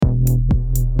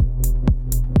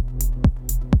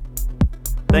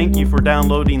thank you for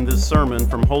downloading this sermon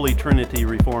from Holy Trinity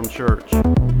Reformed Church.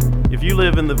 If you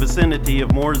live in the vicinity of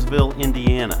Mooresville,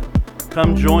 Indiana,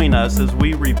 come join us as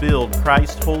we rebuild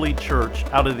Christ Holy Church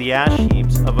out of the ash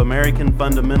heaps of American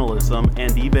fundamentalism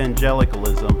and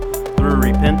evangelicalism through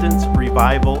repentance,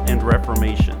 revival, and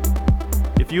reformation.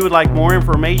 If you would like more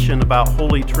information about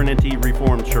Holy Trinity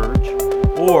Reformed Church,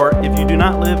 or if you do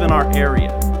not live in our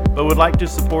area but would like to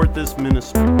support this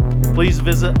ministry, please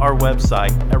visit our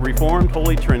website at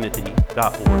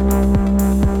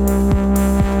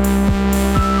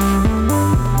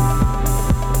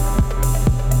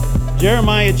reformedholytrinity.org.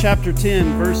 Jeremiah chapter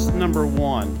 10, verse number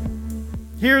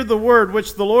 1. Hear the word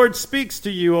which the Lord speaks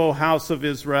to you, O house of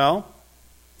Israel.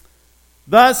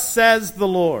 Thus says the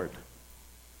Lord,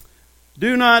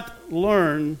 do not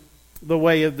learn the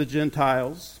way of the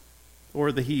Gentiles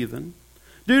or the heathen.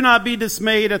 Do not be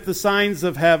dismayed at the signs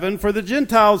of heaven, for the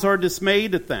Gentiles are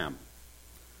dismayed at them.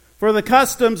 For the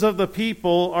customs of the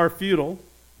people are futile.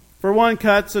 For one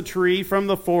cuts a tree from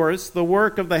the forest, the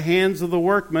work of the hands of the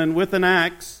workman with an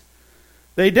axe.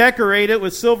 They decorate it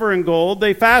with silver and gold.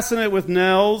 They fasten it with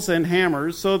nails and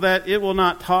hammers so that it will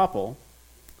not topple.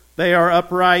 They are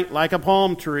upright like a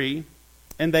palm tree,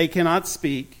 and they cannot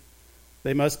speak.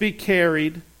 They must be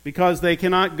carried because they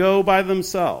cannot go by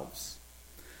themselves.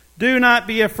 Do not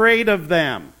be afraid of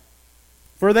them,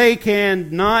 for they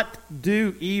cannot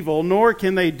do evil, nor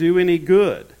can they do any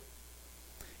good.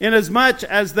 Inasmuch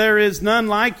as there is none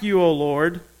like you, O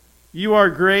Lord, you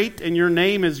are great, and your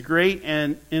name is great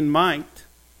and in might.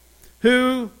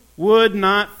 Who would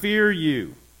not fear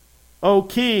you, O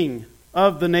King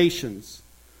of the nations?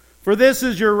 For this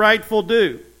is your rightful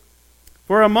due.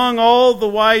 For among all the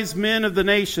wise men of the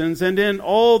nations, and in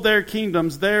all their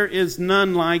kingdoms, there is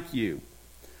none like you.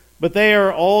 But they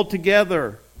are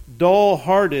altogether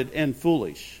dull-hearted and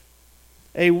foolish.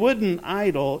 A wooden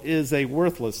idol is a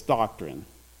worthless doctrine.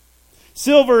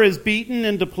 Silver is beaten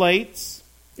into plates.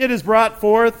 It is brought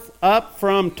forth up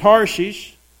from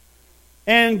Tarshish,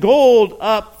 and gold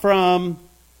up from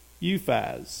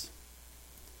Uphaz.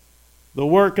 The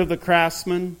work of the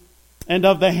craftsman, and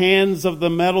of the hands of the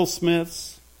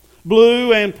metalsmiths.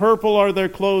 Blue and purple are their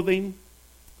clothing.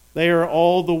 They are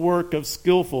all the work of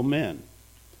skillful men.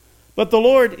 But the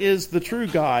Lord is the true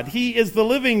God. He is the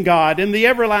living God and the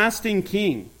everlasting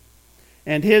King.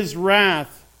 And his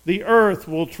wrath, the earth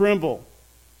will tremble.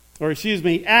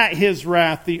 At his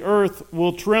wrath, the earth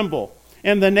will tremble,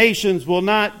 and the nations will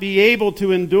not be able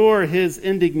to endure his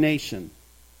indignation.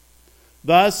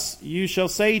 Thus you shall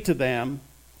say to them,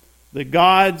 the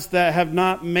gods that have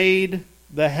not made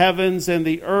the heavens and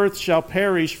the earth shall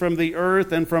perish from the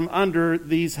earth and from under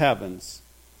these heavens.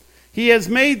 He has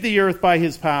made the earth by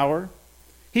his power.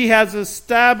 He has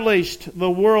established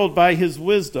the world by his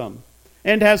wisdom,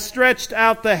 and has stretched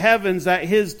out the heavens at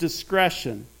his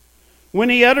discretion. When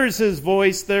he utters his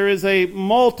voice, there is a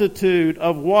multitude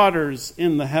of waters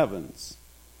in the heavens.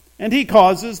 And he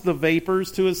causes the vapors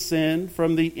to ascend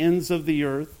from the ends of the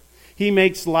earth. He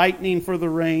makes lightning for the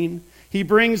rain. He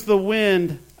brings the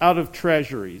wind out of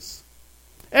treasuries.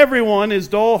 Everyone is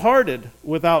dull-hearted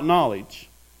without knowledge.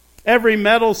 Every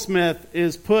metalsmith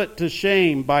is put to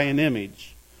shame by an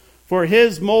image. For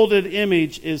his molded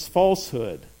image is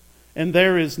falsehood, and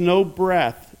there is no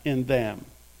breath in them.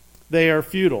 They are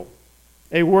futile,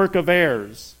 a work of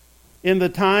errors. In the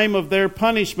time of their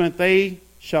punishment they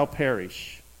shall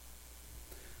perish.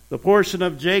 The portion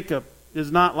of Jacob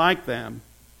is not like them,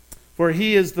 for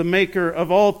he is the maker of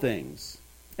all things,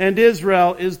 and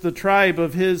Israel is the tribe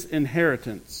of his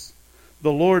inheritance.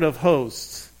 The Lord of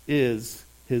hosts is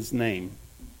his name.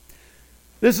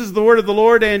 This is the word of the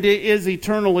Lord, and it is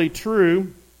eternally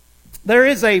true. There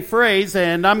is a phrase,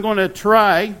 and I'm going to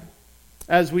try,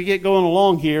 as we get going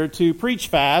along here, to preach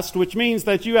fast, which means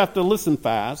that you have to listen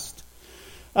fast.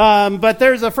 But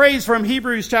there's a phrase from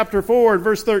Hebrews chapter 4 and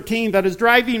verse 13 that is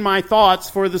driving my thoughts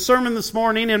for the sermon this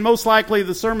morning, and most likely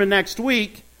the sermon next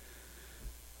week,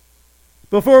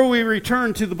 before we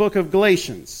return to the book of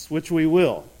Galatians, which we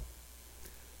will.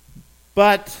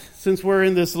 But since we're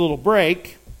in this little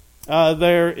break,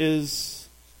 there is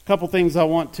a couple things I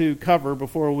want to cover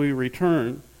before we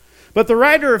return. But the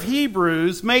writer of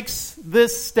Hebrews makes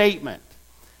this statement,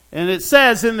 and it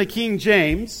says in the King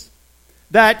James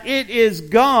that it is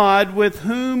God with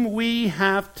whom we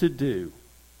have to do.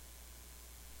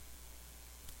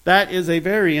 That is a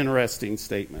very interesting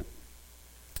statement.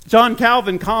 John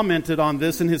Calvin commented on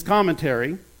this in his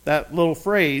commentary, that little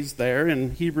phrase there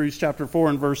in Hebrews chapter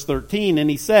 4 and verse 13, and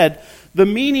he said, the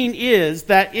meaning is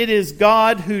that it is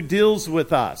God who deals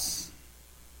with us.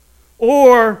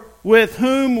 Or with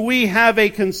whom we have a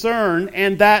concern,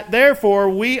 and that therefore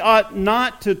we ought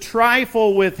not to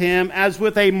trifle with him as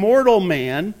with a mortal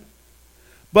man,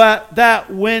 but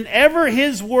that whenever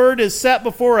his word is set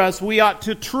before us, we ought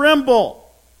to tremble,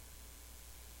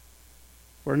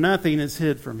 for nothing is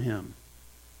hid from him.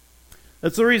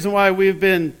 That's the reason why we've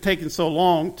been taking so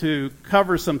long to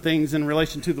cover some things in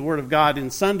relation to the Word of God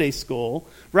in Sunday school,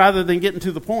 rather than getting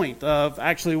to the point of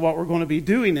actually what we're going to be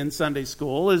doing in Sunday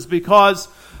school, is because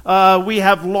we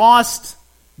have lost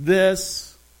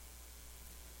this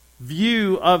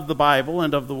view of the Bible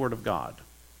and of the Word of God.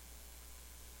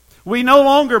 We no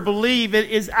longer believe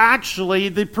it is actually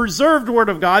the preserved Word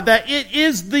of God, that it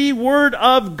is the Word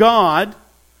of God.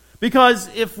 Because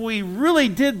if we really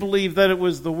did believe that it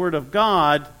was the Word of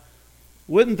God,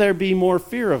 wouldn't there be more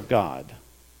fear of God?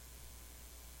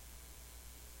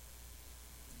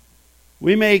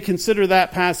 We may consider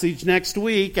that passage next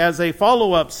week as a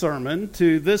follow-up sermon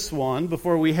to this one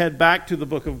before we head back to the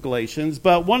book of Galatians.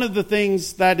 But one of the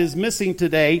things that is missing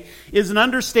today is an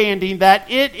understanding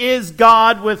that it is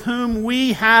God with whom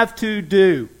we have to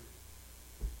do.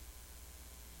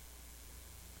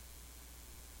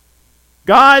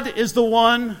 God is the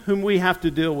one whom we have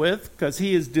to deal with because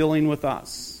He is dealing with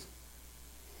us.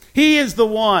 He is the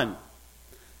one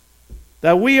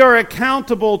that we are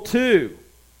accountable to.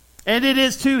 And it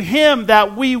is to Him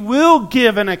that we will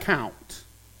give an account,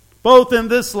 both in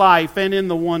this life and in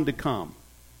the one to come,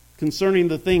 concerning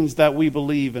the things that we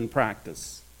believe and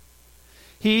practice.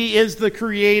 He is the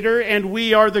Creator and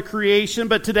we are the creation,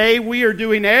 but today we are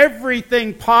doing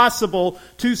everything possible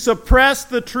to suppress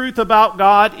the truth about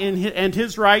God and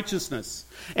His righteousness.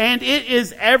 And it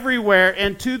is everywhere,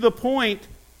 and to the point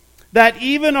that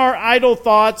even our idle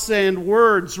thoughts and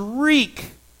words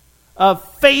reek of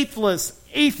faithless,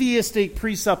 atheistic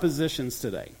presuppositions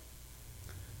today.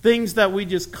 Things that we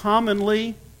just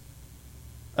commonly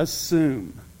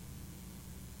assume.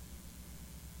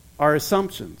 Our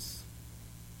assumptions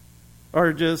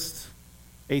are just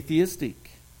atheistic.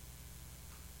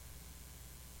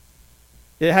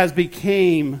 It has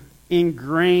become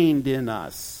ingrained in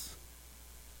us.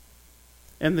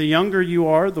 And the younger you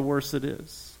are, the worse it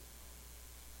is.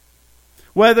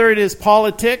 Whether it is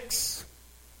politics,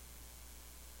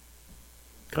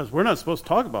 because we're not supposed to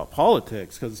talk about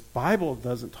politics, because the Bible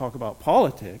doesn't talk about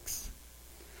politics.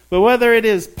 But whether it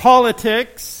is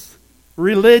politics,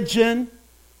 religion,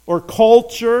 or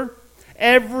culture,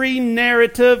 every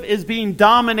narrative is being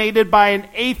dominated by an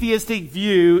atheistic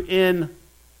view in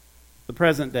the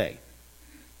present day.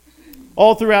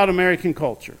 All throughout American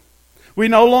culture. We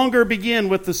no longer begin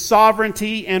with the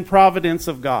sovereignty and providence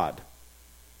of God,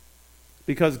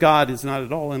 because God is not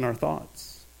at all in our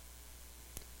thoughts.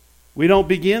 We don't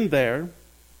begin there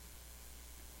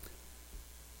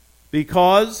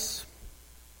because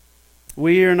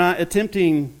we are not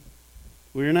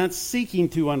seeking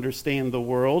to understand the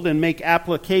world and make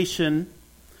application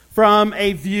from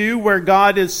a view where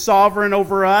God is sovereign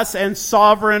over us and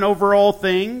sovereign over all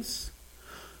things.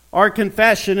 Our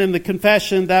confession, and the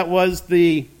confession that was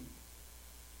the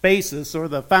basis or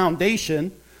the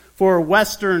foundation for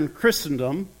Western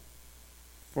Christendom,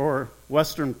 for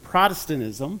Western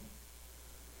Protestantism,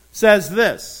 says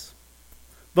this: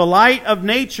 the light of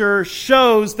nature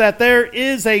shows that there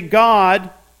is a God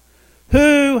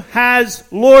who has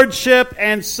lordship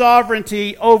and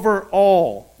sovereignty over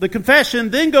all. The confession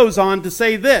then goes on to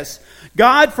say this: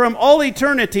 God from all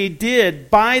eternity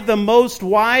did, by the most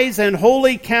wise and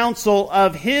holy counsel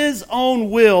of His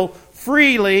own will,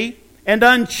 freely and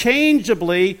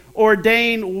unchangeably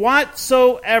ordain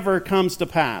whatsoever comes to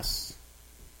pass.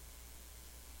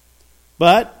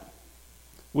 But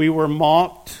we were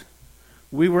mocked.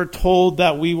 We were told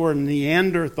that we were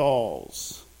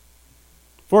Neanderthals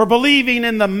for believing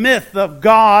in the myth of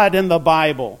God and the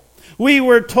Bible. We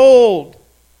were told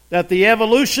that the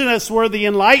evolutionists were the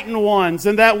enlightened ones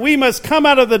and that we must come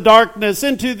out of the darkness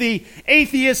into the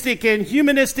atheistic and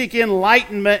humanistic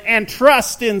enlightenment and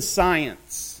trust in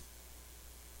science.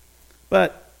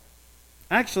 But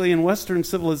actually, in Western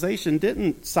civilization,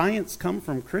 didn't science come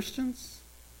from Christians?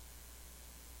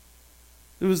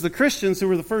 It was the Christians who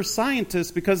were the first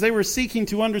scientists because they were seeking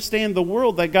to understand the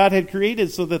world that God had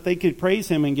created so that they could praise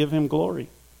Him and give Him glory.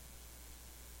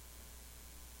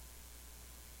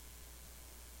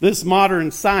 This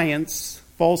modern science,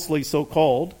 falsely so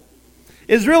called,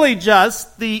 is really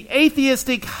just the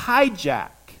atheistic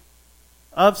hijack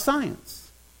of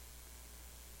science.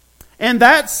 And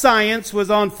that science was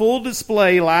on full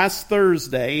display last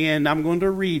Thursday, and I'm going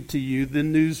to read to you the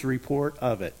news report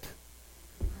of it.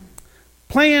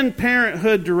 Planned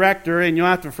Parenthood director, and you'll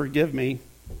have to forgive me,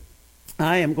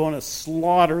 I am going to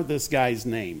slaughter this guy's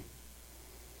name.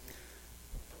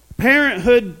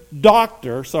 Parenthood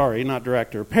doctor,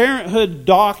 Parenthood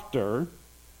doctor,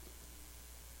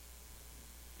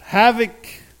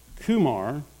 Havik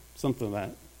Kumar, something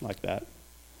like that.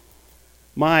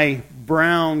 My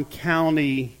Brown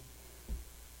County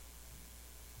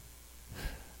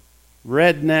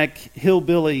redneck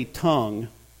hillbilly tongue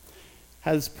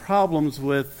has problems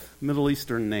with Middle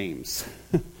Eastern names.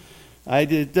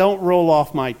 Don't roll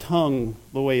off my tongue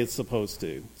the way it's supposed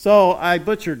to. So I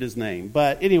butchered his name.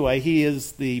 But anyway, he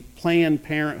is the Planned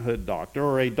Parenthood doctor,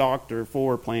 or a doctor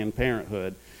for Planned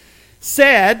Parenthood.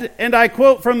 Said, and I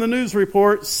quote from the news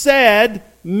report, said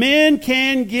men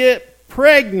can get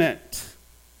pregnant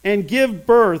and give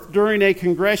birth during a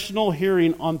congressional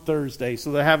hearing on Thursday.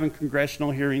 So they're having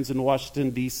congressional hearings in Washington,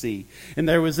 D.C. And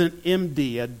there was an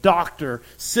MD, a doctor,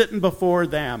 sitting before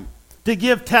them to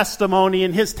give testimony,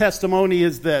 and his testimony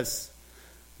is this: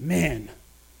 men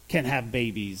can have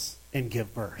babies and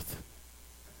give birth.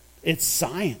 It's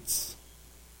science.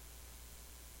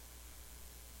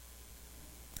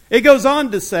 It goes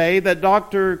on to say that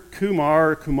Dr.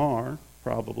 Kumar,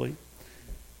 probably,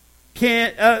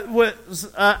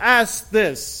 was asked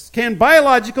this: can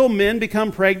biological men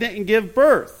become pregnant and give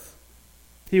birth?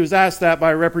 He was asked that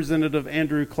by Representative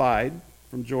Andrew Clyde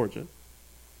from Georgia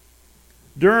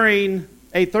during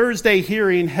a Thursday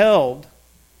hearing held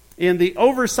in the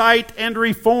Oversight and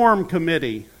Reform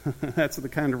Committee. That's the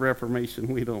kind of reformation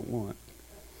we don't want.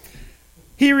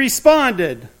 He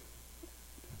responded,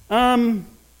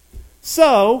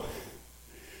 so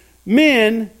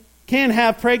men can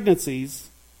have pregnancies,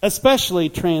 especially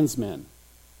trans men.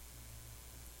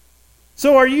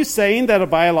 So are you saying that a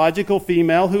biological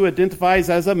female who identifies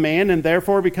as a man and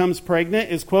therefore becomes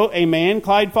pregnant is, quote, a man?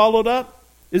 Clyde followed up.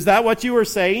 Is that what you were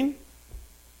saying?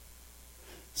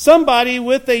 Somebody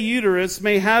with a uterus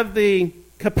may have the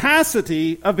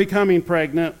capacity of becoming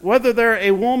pregnant, whether they're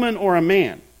a woman or a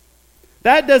man.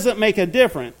 That doesn't make a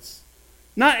difference.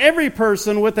 Not every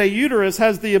person with a uterus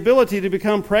has the ability to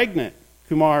become pregnant,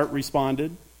 Kumar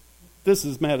responded. This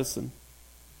is medicine.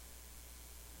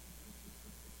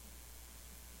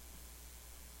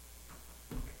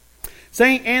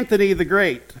 St. Anthony the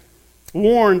Great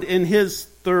warned in his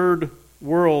third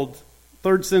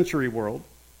century world,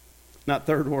 not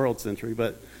third world century,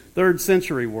 but third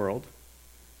century world.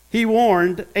 He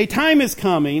warned, a time is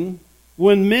coming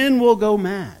when men will go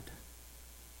mad.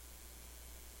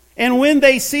 And when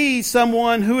they see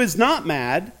someone who is not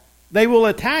mad, they will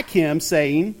attack him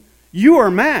saying, you are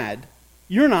mad.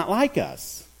 You're not like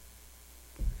us.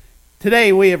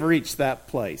 Today we have reached that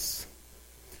place.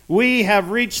 We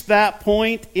have reached that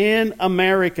point in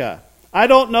America. I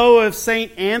don't know if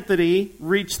St. Anthony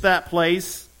reached that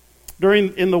place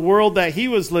in the world that he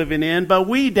was living in, but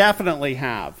we definitely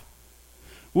have.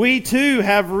 We too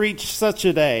have reached such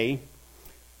a day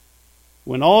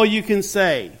when all you can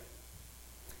say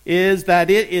is that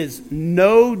it is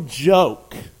no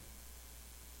joke.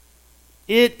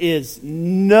 It is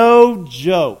no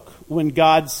joke when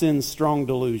God sends strong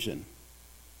delusion.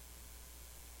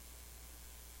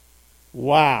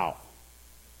 Wow.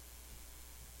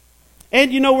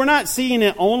 And we're not seeing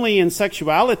it only in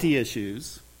sexuality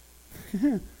issues.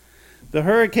 The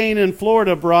hurricane in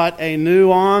Florida brought a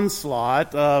new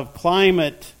onslaught of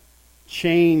climate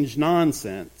change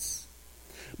nonsense.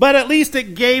 But at least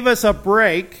it gave us a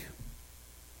break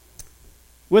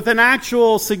with an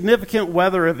actual significant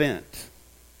weather event.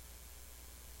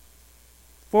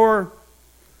 For,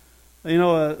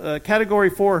 a Category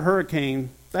 4 hurricane,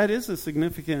 that is a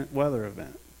significant weather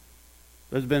event.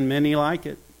 There's been many like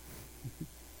it.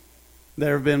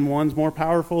 There have been ones more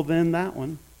powerful than that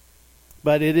one.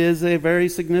 But it is a very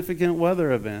significant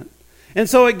weather event. And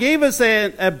so it gave us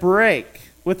a break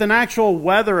with an actual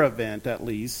weather event, at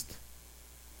least,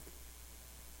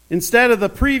 instead of the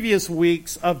previous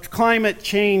weeks of climate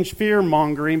change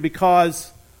fear-mongering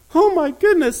because, oh my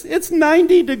goodness, it's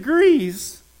 90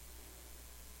 degrees.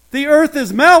 The earth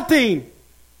is melting.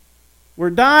 We're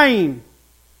dying.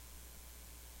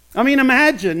 I mean,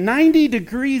 imagine 90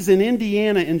 degrees in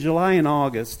Indiana in July and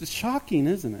August. It's shocking,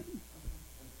 isn't it?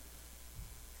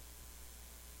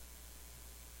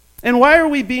 And why are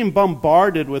we being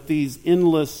bombarded with these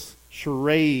endless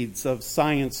charades of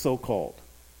science, so-called?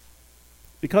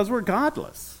 Because we're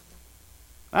godless.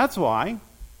 That's why.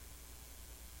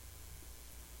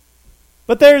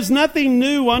 But there's nothing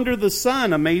new under the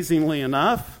sun, amazingly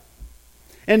enough.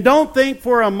 And don't think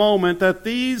for a moment that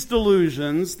these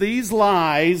delusions, these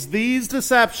lies, these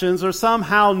deceptions are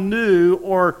somehow new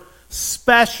or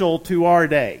special to our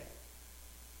day.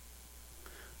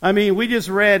 I mean, we just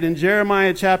read in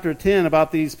Jeremiah chapter 10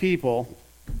 about these people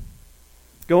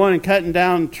going and cutting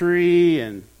down a tree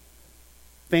and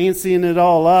fancying it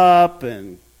all up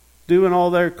and doing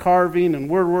all their carving and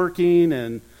woodworking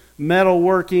and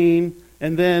metalworking,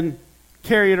 and then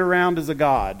carry it around as a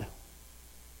god.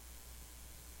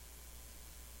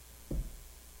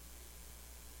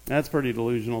 That's pretty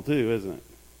delusional too, isn't it?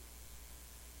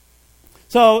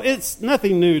 So it's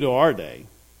nothing new to our day.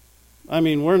 I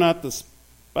mean, we're not the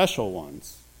special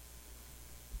ones.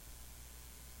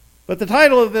 But the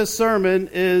title of this sermon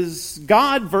is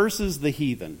God versus the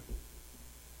Heathen.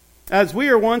 As we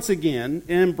are once again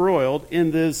embroiled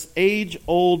in this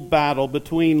age-old battle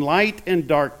between light and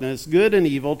darkness, good and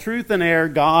evil, truth and error,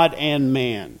 God and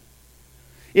man.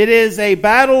 It is a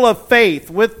battle of faith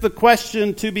with the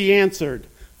question to be answered.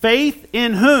 Faith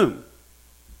in whom?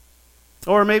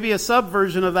 Or maybe a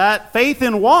subversion of that, faith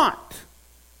in what?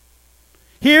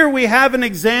 Here we have an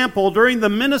example during the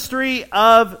ministry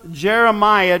of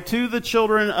Jeremiah to the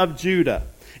children of Judah.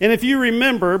 And if you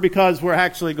remember, because we're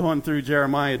actually going through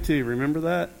Jeremiah 2, remember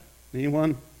that?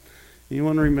 Anyone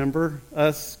remember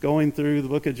us going through the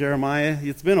book of Jeremiah?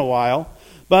 It's been a while,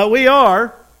 but we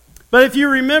are. But if you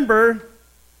remember,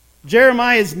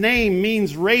 Jeremiah's name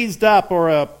means raised up or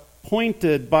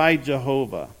appointed by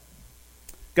Jehovah.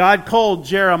 God called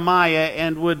Jeremiah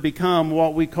and would become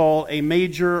what we call a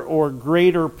major or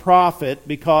greater prophet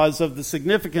because of the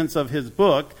significance of his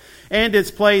book and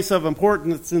its place of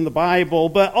importance in the Bible,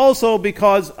 but also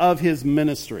because of his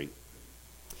ministry.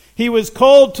 He was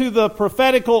called to the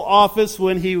prophetical office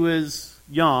when he was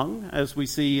young, as we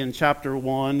see in chapter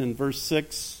 1 and verse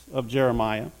 6 of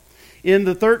Jeremiah, in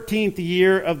the 13th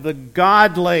year of the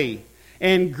godly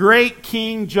and great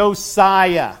King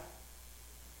Josiah,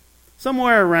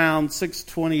 somewhere around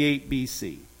 628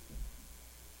 BC.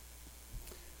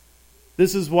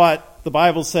 This is what the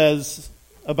Bible says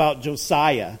about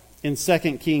Josiah in 2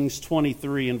 Kings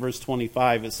 23 and verse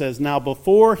 25. It says, now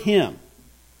before him,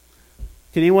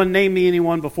 can anyone name me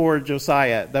anyone before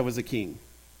Josiah that was a king?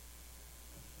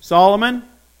 Solomon,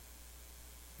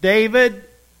 David,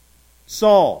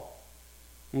 Saul.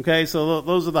 Okay, so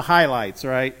those are the highlights,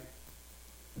 right?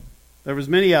 There was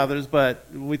many others, but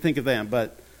we think of them.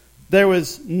 But there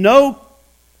was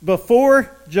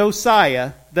before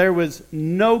Josiah, there was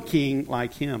no king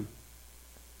like him.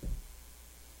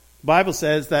 The Bible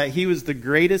says that he was the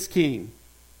greatest king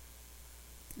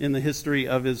in the history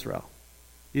of Israel.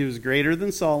 He was greater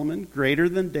than Solomon, greater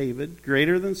than David,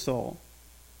 greater than Saul.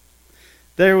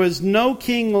 There was no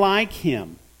king like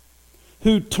him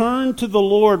who turned to the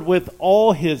Lord with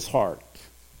all his heart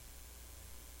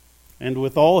and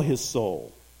with all his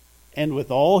soul and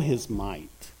with all his might,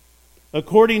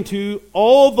 according to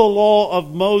all the law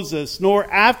of Moses, nor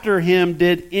after him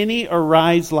did any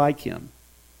arise like him.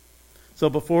 So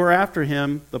before or after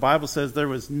him, the Bible says there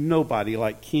was nobody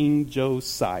like King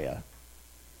Josiah.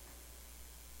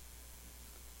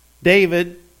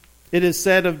 David, it is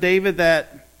said of David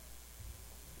that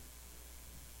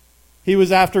he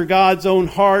was after God's own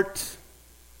heart,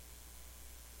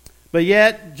 but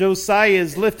yet Josiah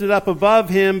is lifted up above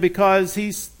him because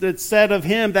it's said of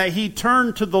him that he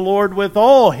turned to the Lord with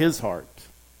all his heart.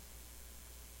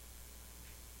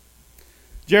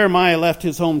 Jeremiah left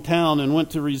his hometown and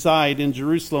went to reside in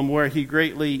Jerusalem, where he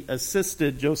greatly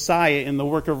assisted Josiah in the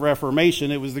work of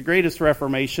Reformation. It was the greatest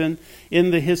Reformation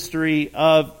in the history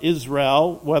of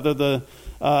Israel, whether the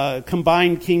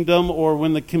combined kingdom or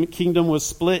when the kingdom was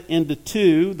split into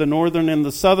two, the northern and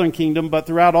the southern kingdom. But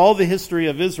throughout all the history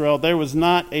of Israel, there was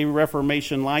not a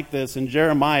Reformation like this. And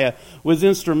Jeremiah was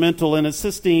instrumental in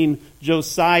assisting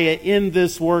Josiah in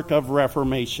this work of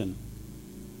Reformation.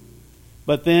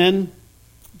 But then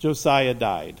Josiah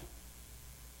died.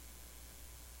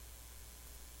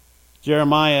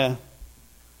 Jeremiah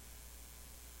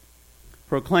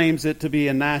proclaims it to be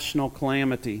a national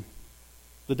calamity.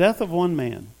 The death of one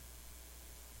man.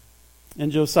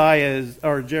 And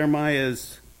Jeremiah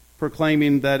is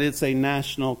proclaiming that it's a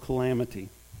national calamity.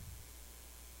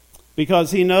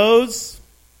 Because he knows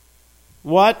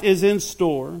what is in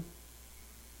store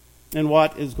and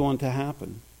what is going to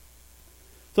happen.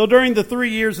 So during the 3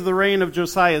 years of the reign of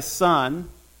Josiah's son,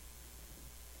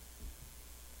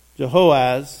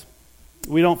 Jehoahaz,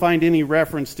 we don't find any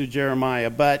reference to Jeremiah.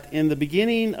 But in the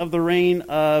beginning of the reign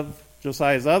of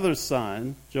Josiah's other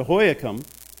son, Jehoiakim,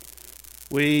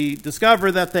 we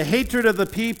discover that the hatred of the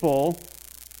people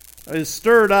is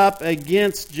stirred up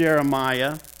against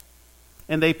Jeremiah,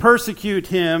 and they persecute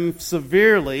him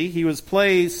severely. He was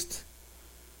placed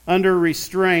under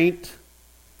restraint.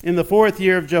 In the 4th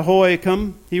year of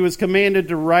Jehoiakim, he was commanded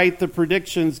to write the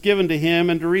predictions given to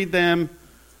him and to read them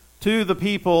to the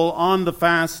people on the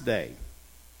fast day.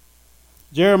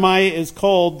 Jeremiah is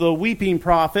called the weeping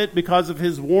prophet because of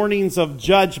his warnings of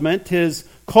judgment, his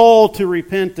call to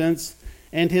repentance,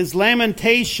 and his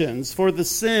lamentations for the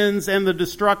sins and the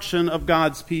destruction of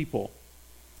God's people.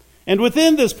 And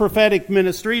within this prophetic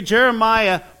ministry,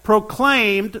 Jeremiah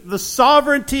proclaimed the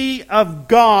sovereignty of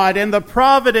God and the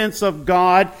providence of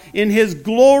God in his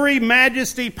glory,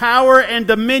 majesty, power, and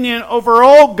dominion over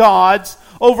all gods,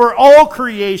 over all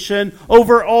creation,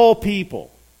 over all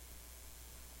people.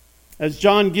 As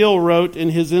John Gill wrote in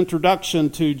his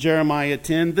introduction to Jeremiah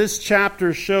 10, this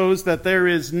chapter shows that there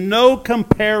is no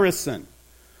comparison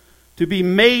to be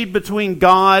made between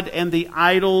God and the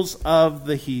idols of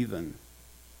the heathen.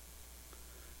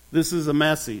 This is a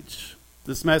message,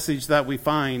 this message that we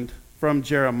find from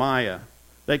Jeremiah,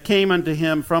 that came unto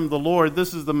him from the Lord.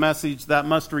 This is the message that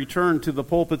must return to the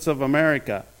pulpits of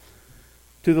America,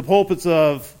 to the pulpits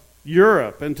of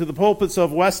Europe, and to the pulpits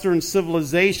of Western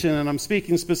civilization. And I'm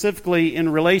speaking specifically in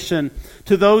relation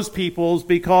to those peoples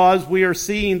because we are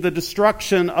seeing the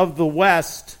destruction of the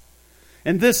West.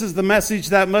 And this is the message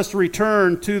that must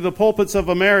return to the pulpits of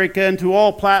America and to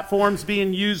all platforms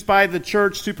being used by the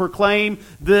church to proclaim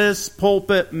this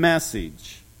pulpit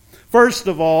message. First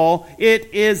of all,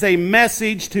 it is a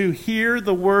message to hear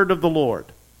the word of the Lord.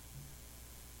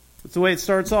 That's the way it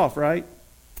starts off, right?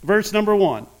 Verse number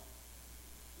 1.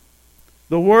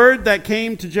 The word that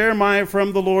came to Jeremiah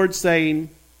from the Lord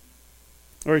saying,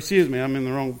 I'm in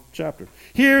the wrong chapter.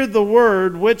 Hear the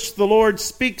word which the Lord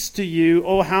speaks to you,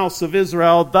 O house of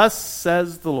Israel. Thus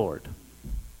says the Lord.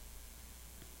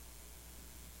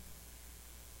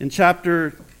 In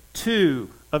chapter 2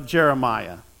 of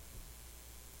Jeremiah,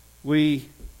 we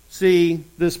see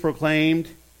this proclaimed,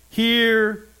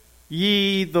 hear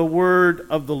ye the word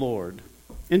of the Lord.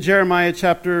 In Jeremiah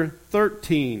chapter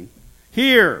 13,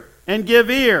 hear and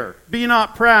give ear, be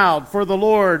not proud, for the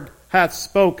Lord hath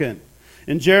spoken.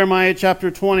 In Jeremiah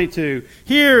chapter 22,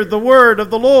 hear the word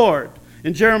of the Lord.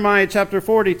 In Jeremiah chapter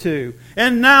 42,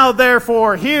 and now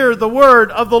therefore hear the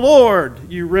word of the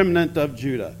Lord, you remnant of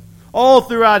Judah. All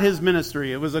throughout his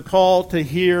ministry, it was a call to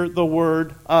hear the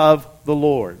word of the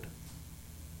Lord.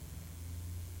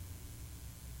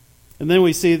 And then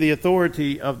we see the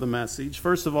authority of the message.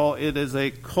 First of all, it is a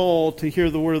call to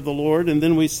hear the word of the Lord. And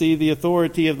then we see the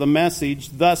authority of the message,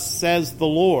 thus says the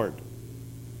Lord.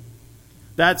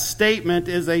 That statement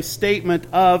is a statement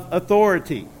of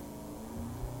authority.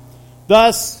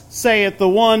 Thus saith the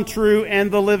one true and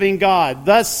the living God.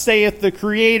 Thus saith the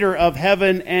creator of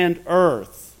heaven and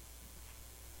earth.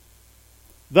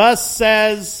 Thus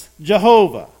says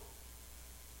Jehovah.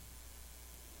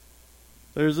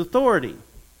 There's authority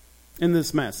in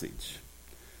this message.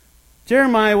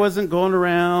 Jeremiah wasn't going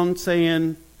around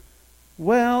saying,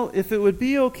 well, if it would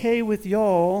be okay with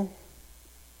y'all,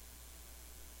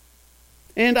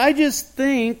 and I just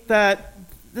think that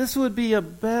this would be a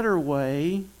better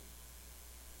way.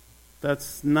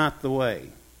 That's not the way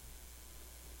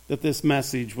that this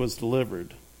message was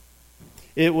delivered.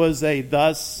 It was a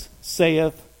thus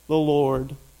saith the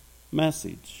Lord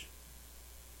message.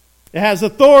 It has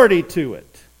authority to it.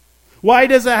 Why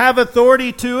does it have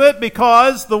authority to it?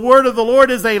 Because the word of the Lord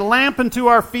is a lamp unto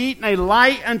our feet and a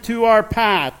light unto our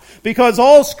path. Because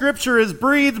all Scripture is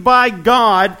breathed by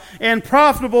God and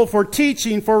profitable for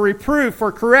teaching, for reproof,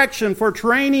 for correction, for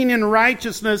training in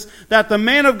righteousness, that the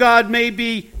man of God may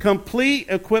be complete,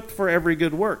 equipped for every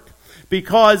good work.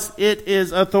 Because it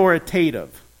is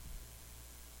authoritative.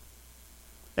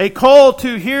 A call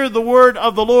to hear the word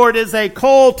of the Lord is a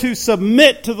call to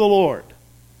submit to the Lord.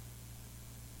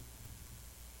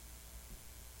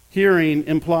 Hearing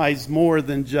implies more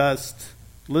than just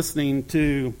listening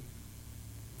to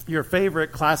your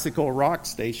favorite classical rock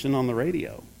station on the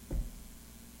radio.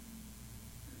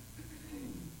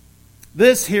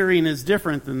 This hearing is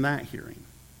different than that hearing.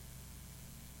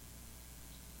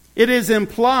 It is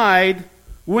implied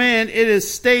when it is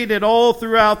stated all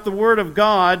throughout the Word of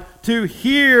God to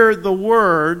hear the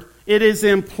Word. It is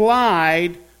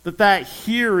implied that that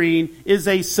hearing is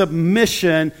a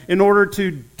submission in order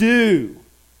to do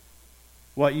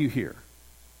what you hear.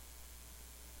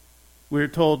 We're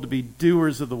told to be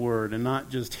doers of the word and not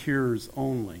just hearers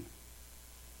only.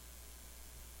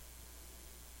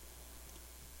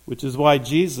 Which is why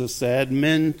Jesus said,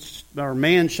 man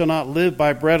shall not live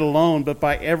by bread alone, but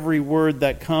by every word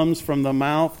that comes from the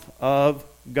mouth of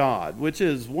God. Which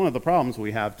is one of the problems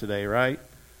we have today, right?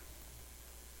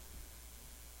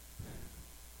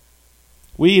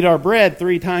 We eat our bread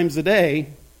 3 times a day.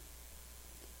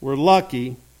 We're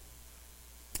lucky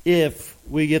if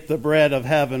we get the bread of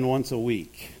heaven once a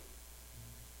week.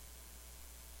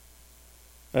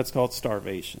 That's called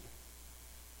starvation.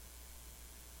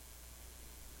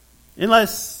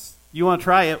 Unless you want to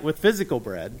try it with physical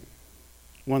bread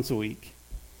once a week.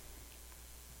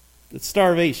 It's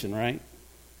starvation, right?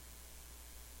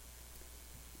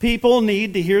 People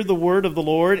need to hear the word of the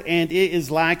Lord, and it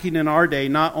is lacking in our day,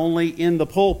 not only in the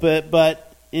pulpit,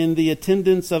 but in the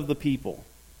attendance of the people.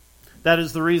 That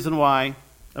is the reason why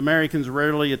Americans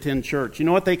rarely attend church. You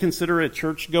know what they consider a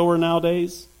churchgoer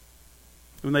nowadays?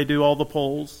 When they do all the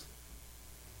polls?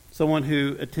 Someone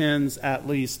who attends at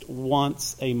least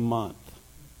once a month.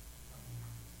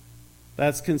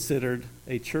 That's considered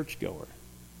a churchgoer.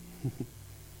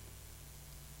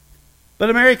 But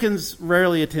Americans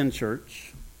rarely attend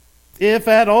church, if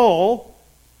at all.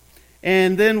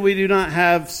 And then we do not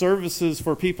have services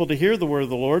for people to hear the word of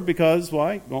the Lord because,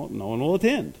 why? Well, no one will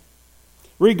attend.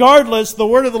 Regardless, the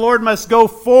word of the Lord must go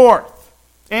forth.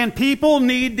 And people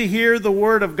need to hear the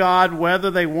word of God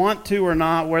whether they want to or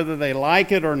not, whether they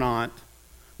like it or not,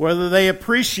 whether they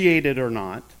appreciate it or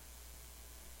not.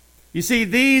 You see,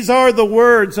 these are the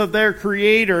words of their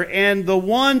Creator and the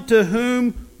one to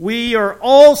whom we are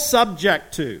all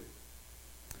subject to.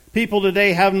 People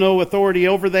today have no authority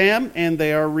over them, and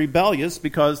they are rebellious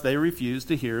because they refuse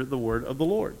to hear the word of the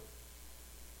Lord.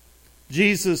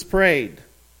 Jesus prayed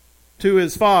to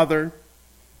his Father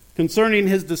concerning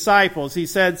his disciples. He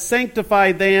said,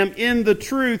 "Sanctify them in the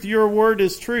truth. Your word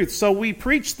is truth." So we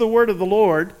preach the word of the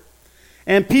Lord,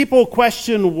 and people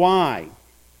question why.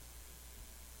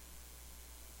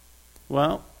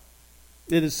 Well,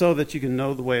 it is so that you can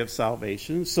know the way of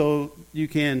salvation, so you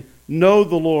can know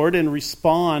the Lord and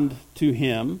respond to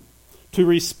him, to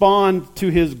respond to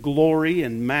his glory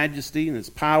and majesty and his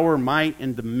power, might,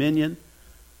 and dominion,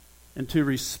 and to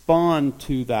respond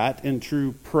to that in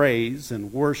true praise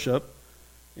and worship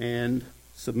and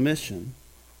submission.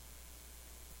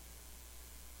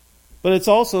 But it's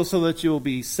also so that you'll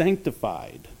be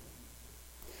sanctified.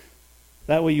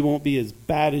 That way you won't be as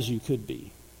bad as you could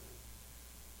be.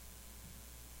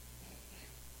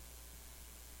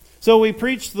 So we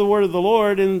preach the word of the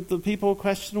Lord, and the people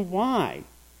question why.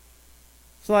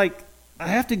 It's like, I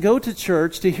have to go to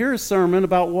church to hear a sermon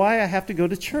about why I have to go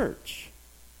to church.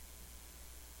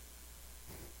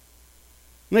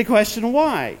 And they question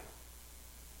why.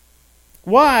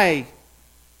 Why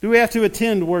do we have to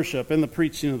attend worship and the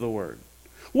preaching of the word?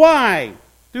 Why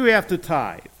do we have to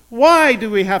tithe? Why do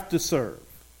we have to serve?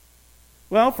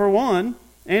 Well, for one,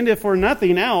 and if for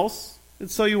nothing else,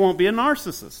 it's so you won't be a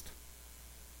narcissist.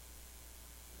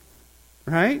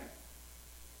 Right?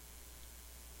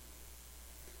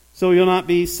 So you'll not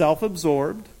be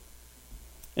self-absorbed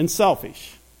and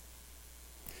selfish.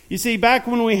 You see, back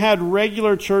when we had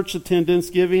regular church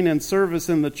attendance, giving, and service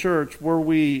in the church, were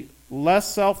we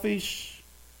less selfish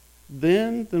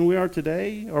then than we are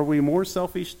today? Are we more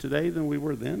selfish today than we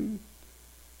were then?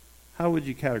 How would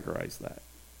you categorize that?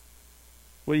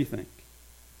 What do you think?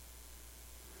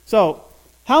 So,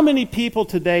 how many people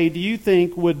today do you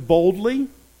think would boldly,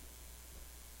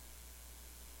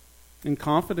 in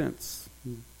confidence,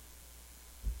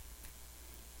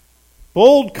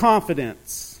 bold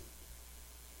confidence,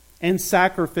 and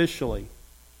sacrificially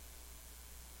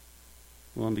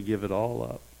willing to give it all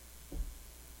up?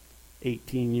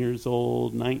 18 years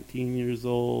old, 19 years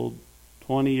old,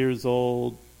 20 years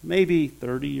old, maybe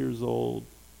 30 years old.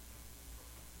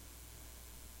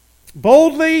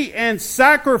 Boldly and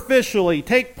sacrificially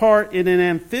take part in an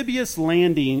amphibious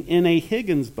landing in a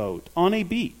Higgins boat on a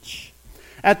beach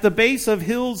at the base of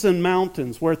hills and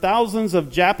mountains where thousands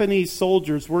of Japanese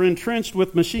soldiers were entrenched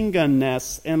with machine gun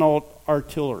nests and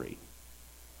artillery.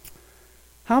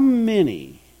 How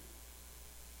many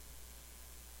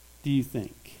do you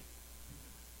think?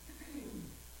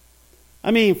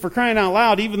 I mean, for crying out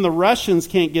loud, even the Russians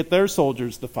can't get their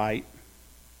soldiers to fight.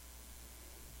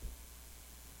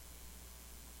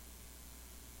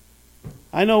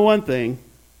 I know one thing.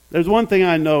 There's one thing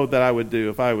I know that I would do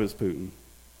if I was Putin.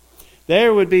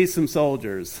 There would be some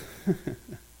soldiers.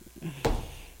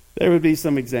 There would be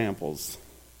some examples.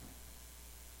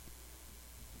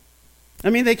 I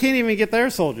mean, they can't even get their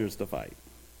soldiers to fight.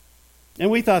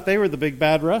 And we thought they were the big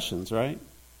bad Russians, right?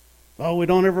 Oh, we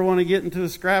don't ever want to get into a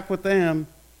scrap with them.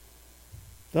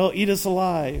 They'll eat us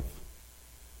alive.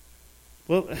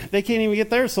 Well, they can't even get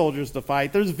their soldiers to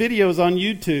fight. There's videos on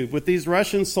YouTube with these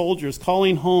Russian soldiers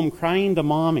calling home, crying to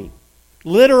mommy.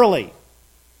 Literally,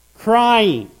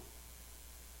 crying.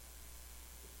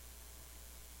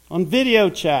 On video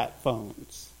chat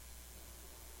phones.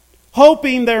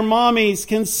 Hoping their mommies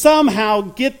can somehow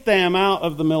get them out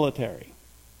of the military.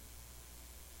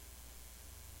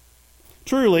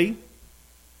 Truly,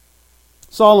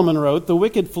 Solomon wrote, "The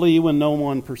wicked flee when no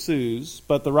one pursues,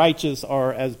 but the righteous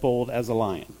are as bold as a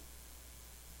lion."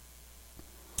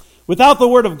 Without the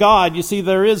Word of God, you see,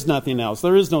 there is nothing else.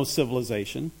 There is no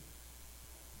civilization.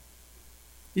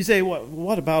 You say,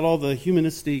 what about all the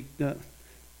humanistic...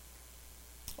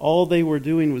 all they were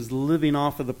doing was living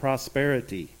off of the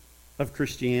prosperity of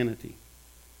Christianity.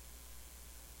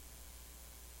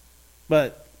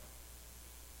 But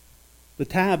the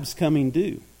tab's coming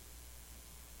due,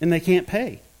 and they can't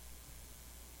pay.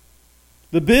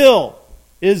 The bill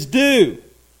is due.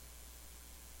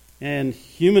 And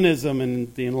humanism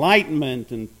and the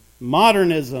Enlightenment and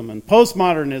modernism and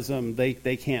postmodernism,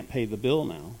 they can't pay the bill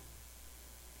now.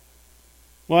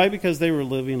 Why? Because they were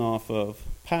living off of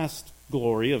past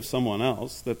glory of someone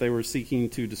else that they were seeking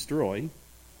to destroy.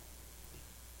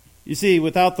 You see,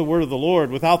 without the word of the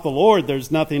Lord, there's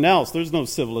nothing else. There's no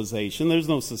civilization, there's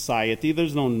no society,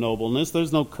 there's no nobleness,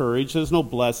 there's no courage, there's no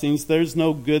blessings, there's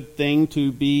no good thing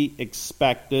to be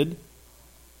expected.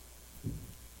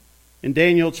 In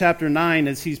Daniel chapter 9,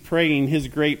 as he's praying his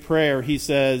great prayer, he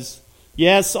says,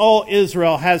 "Yes, all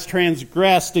Israel has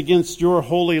transgressed against your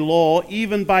holy law,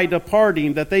 even by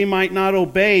departing, that they might not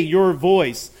obey your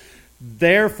voice.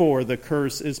 Therefore the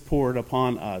curse is poured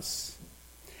upon us.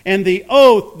 And the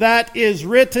oath that is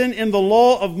written in the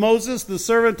law of Moses, the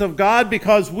servant of God,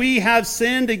 because we have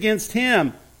sinned against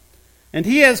him. And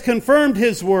he has confirmed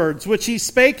his words, which he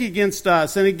spake against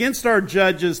us and against our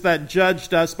judges that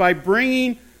judged us, by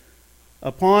bringing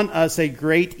upon us a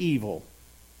great evil.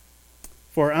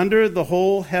 For under the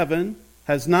whole heaven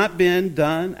has not been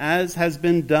done as has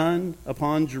been done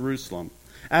upon Jerusalem.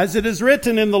 As it is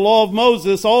written in the law of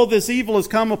Moses, all this evil has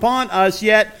come upon us,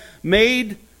 yet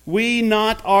made we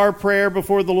not our prayer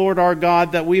before the Lord our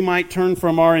God, that we might turn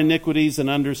from our iniquities and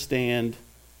understand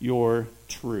your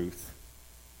truth."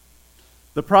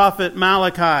 The prophet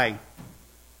Malachi,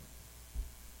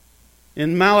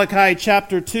 in Malachi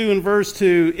chapter 2 and verse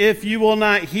 2, "If you will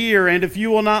not hear, and if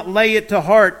you will not lay it to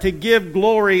heart to give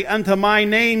glory unto my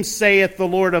name, saith the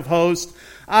Lord of hosts,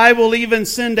 I will even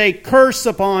send a curse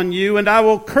upon you, and I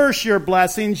will curse your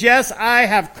blessings. Yes, I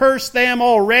have cursed them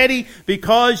already,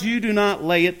 because you do not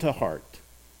lay it to heart."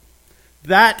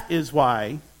 That is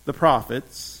why the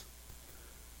prophets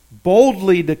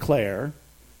boldly declare,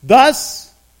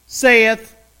 "Thus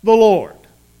saith the Lord."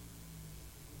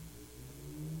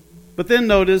 But then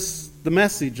notice the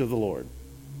message of the Lord.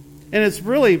 And it's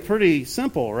really pretty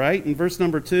simple, right? In verse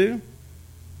number 2,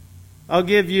 I'll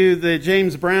give you the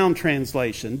James Brown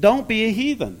translation. Don't be a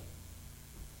heathen.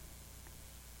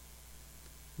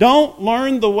 Don't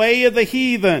learn the way of the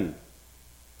heathen.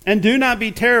 And do not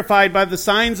be terrified by the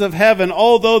signs of heaven,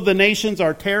 although the nations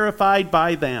are terrified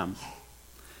by them.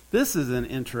 This is an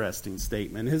interesting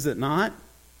statement, is it not?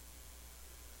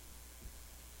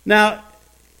 Now,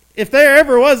 if there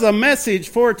ever was a message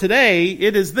for today,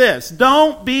 it is this: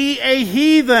 don't be a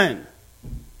heathen.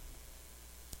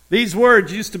 These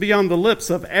words used to be on the lips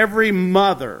of every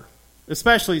mother,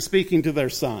 especially speaking to their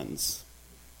sons.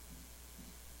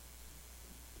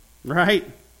 Right?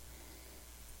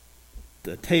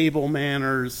 The table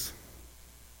manners,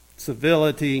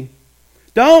 civility.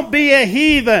 Don't be a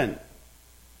heathen.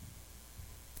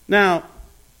 Now,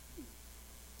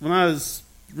 when I was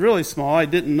really small, I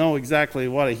didn't know exactly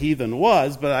what a heathen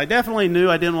was, but I definitely knew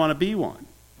I didn't want to be one.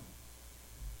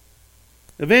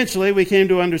 Eventually, we came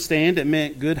to understand it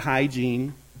meant good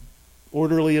hygiene,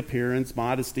 orderly appearance,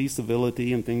 modesty,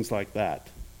 civility, and things like that.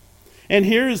 And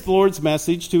here is the Lord's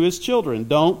message to his children: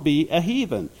 don't be a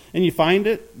heathen. And you find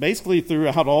it basically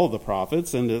throughout all the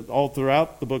prophets and all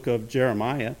throughout the book of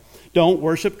Jeremiah. Don't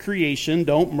worship creation.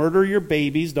 Don't murder your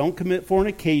babies. Don't commit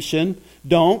fornication.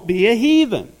 Don't be a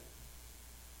heathen.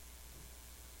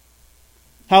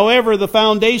 However, the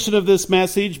foundation of this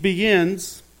message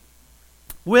begins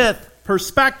with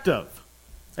perspective,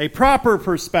 a proper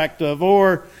perspective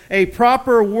or a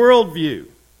proper worldview.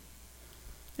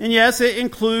 And yes, it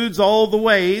includes all the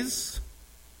ways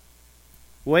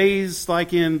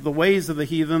like in the ways of the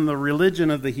heathen, the religion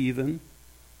of the heathen.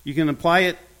 You can apply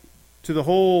it to the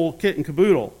whole kit and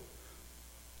caboodle.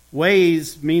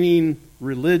 Ways meaning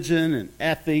religion and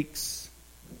ethics,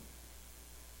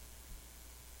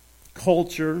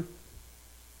 culture.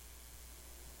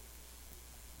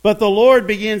 But the Lord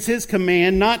begins his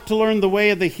command not to learn the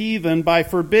way of the heathen by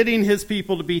forbidding his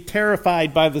people to be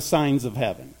terrified by the signs of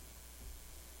heaven.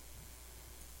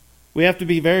 We have to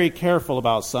be very careful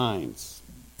about signs.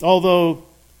 Although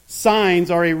signs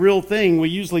are a real thing, we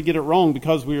usually get it wrong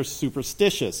because we are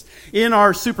superstitious. In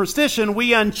our superstition,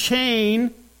 we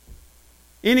unchain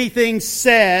anything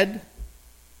said.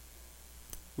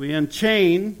 We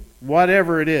unchain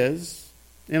whatever it is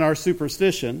in our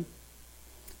superstition.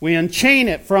 We unchain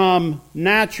it from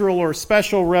natural or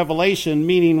special revelation,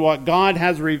 meaning what God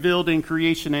has revealed in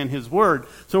creation and His Word.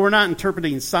 So we're not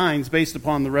interpreting signs based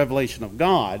upon the revelation of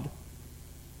God.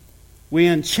 We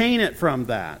unchain it from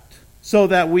that so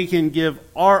that we can give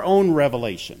our own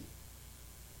revelation.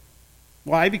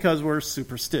 Why? Because we're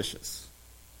superstitious.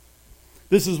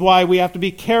 This is why we have to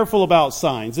be careful about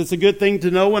signs. It's a good thing to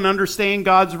know and understand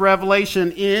God's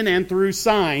revelation in and through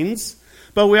signs.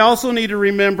 But we also need to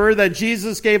remember that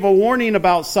Jesus gave a warning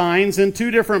about signs in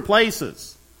two different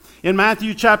places. In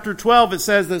Matthew chapter 12, it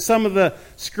says that some of the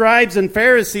scribes and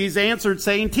Pharisees answered,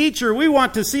 saying, "Teacher, we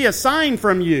want to see a sign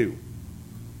from you."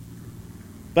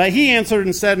 But he answered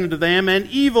and said unto them, "An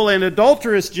evil and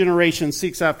adulterous generation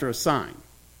seeks after a sign."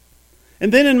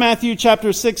 And then in Matthew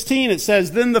chapter 16, it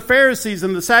says, "Then the Pharisees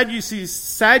and the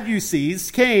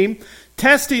Sadducees came,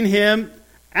 testing him,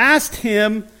 asked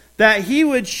him that he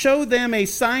would show them a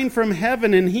sign from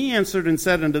heaven. And he answered and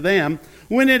said unto them,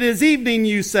 When it is evening,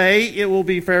 you say, it will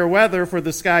be fair weather, for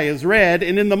the sky is red.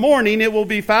 And in the morning it will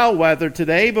be foul weather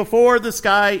today, before the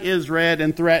sky is red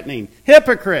and threatening.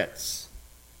 Hypocrites!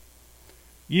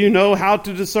 You know how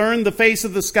to discern the face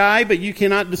of the sky, but you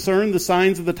cannot discern the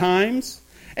signs of the times.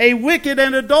 A wicked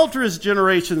and adulterous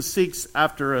generation seeks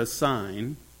after a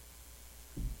sign."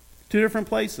 Two different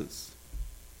places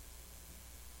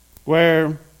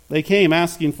where they came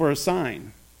asking for a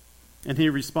sign, and he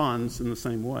responds in the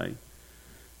same way.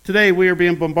 Today we are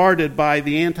being bombarded by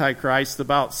the Antichrist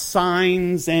about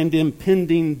signs and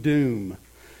impending doom.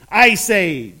 Ice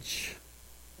Age.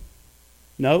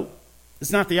 No,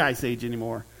 it's not the Ice Age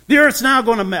anymore. The earth's now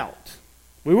going to melt.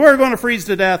 We were going to freeze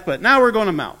to death, but now we're going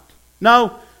to melt.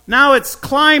 No, now it's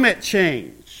climate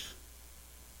change.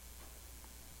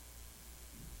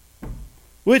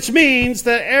 Which means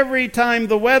that every time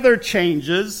the weather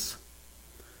changes,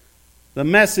 the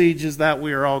message is that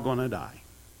we are all going to die.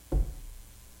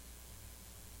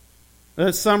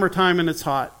 It's summertime and it's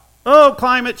hot. Oh,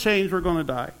 climate change, we're going to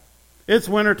die. It's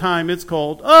wintertime, it's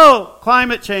cold. Oh,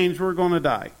 climate change, we're going to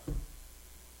die.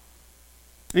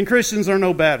 And Christians are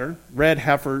no better. Red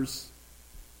heifers,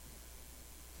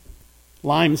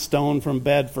 limestone from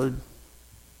Bedford,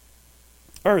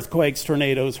 earthquakes,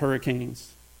 tornadoes,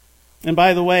 hurricanes. And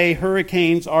by the way,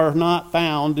 hurricanes are not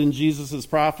found in Jesus'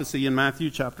 prophecy in Matthew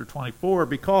chapter 24,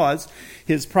 because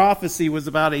his prophecy was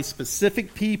about a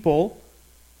specific people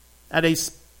in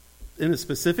a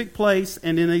specific place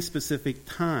and in a specific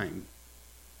time.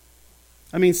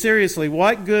 I mean, seriously,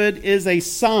 what good is a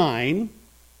sign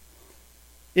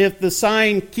if the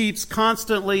sign keeps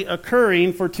constantly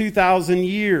occurring for 2,000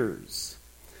 years?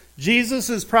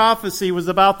 Jesus' prophecy was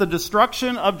about the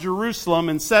destruction of Jerusalem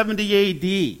in 70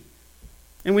 A.D.,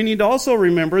 and we need to also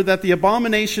remember that the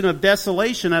abomination of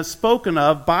desolation, as spoken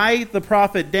of by the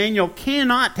prophet Daniel,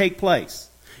 cannot take place.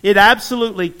 It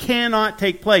absolutely cannot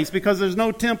take place, because there's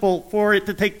no temple for it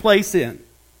to take place in.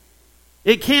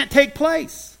 It can't take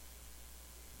place.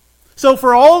 So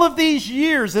for all of these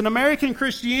years in American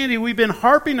Christianity, we've been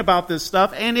harping about this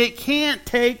stuff, and it can't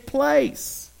take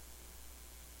place.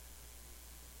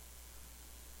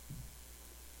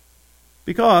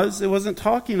 Because it wasn't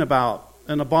talking about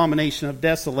an abomination of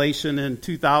desolation in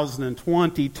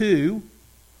 2022.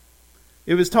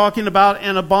 It was talking about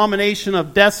an abomination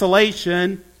of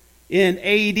desolation in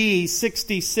AD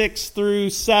 66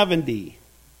 through 70.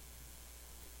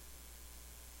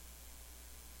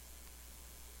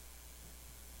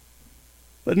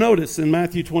 But notice in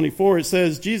Matthew 24 it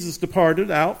says, Jesus departed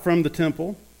out from the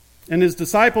temple, and his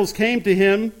disciples came to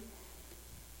him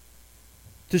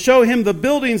to show him the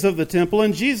buildings of the temple.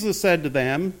 And Jesus said to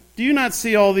them, Do you not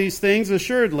see all these things?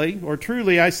 Assuredly, or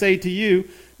truly, I say to you,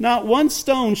 not one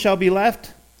stone shall be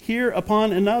left here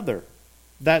upon another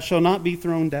that shall not be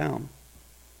thrown down.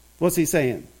 What's he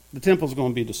saying? The temple's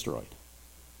going to be destroyed.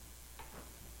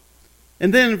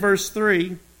 And then in verse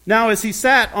 3, Now as he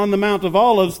sat on the Mount of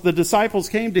Olives, the disciples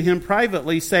came to him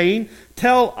privately, saying,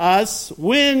 Tell us,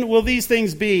 when will these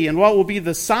things be, and what will be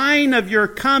the sign of your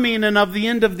coming and of the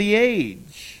end of the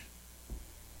age?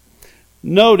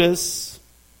 Notice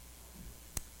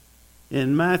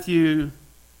in Matthew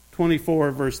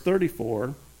 24, verse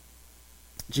 34,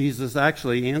 Jesus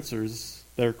actually answers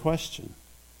their question.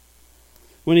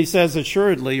 When he says,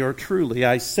 Assuredly or truly,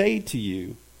 I say to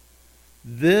you,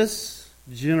 this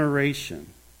generation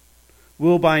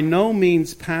will by no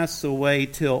means pass away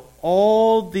till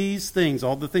all these things,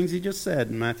 all the things he just said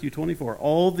in Matthew 24,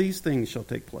 all these things shall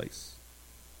take place.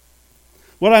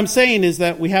 What I'm saying is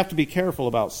that we have to be careful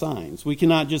about signs. We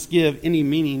cannot just give any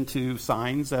meaning to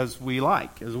signs as we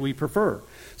like, as we prefer.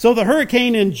 So the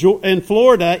hurricane in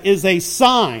Florida is a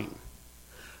sign.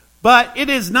 But it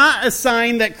is not a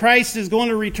sign that Christ is going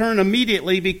to return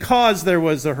immediately because there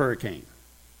was a hurricane.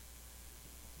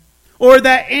 Or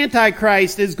that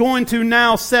Antichrist is going to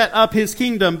now set up his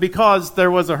kingdom because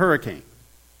there was a hurricane.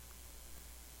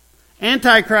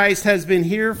 Antichrist has been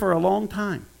here for a long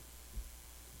time.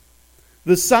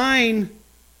 The sign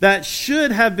that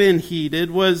should have been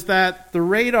heeded was that the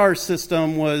radar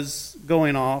system was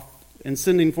going off and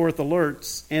sending forth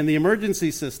alerts, and the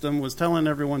emergency system was telling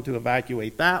everyone to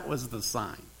evacuate. That was the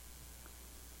sign.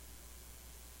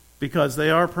 Because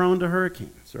they are prone to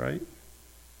hurricanes, right?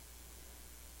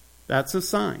 That's a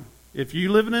sign. If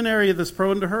you live in an area that's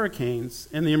prone to hurricanes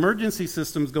and the emergency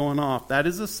system's going off, that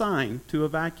is a sign to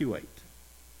evacuate.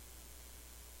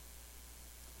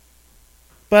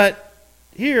 But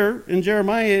here in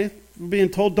Jeremiah, we're being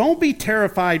told, don't be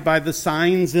terrified by the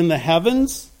signs in the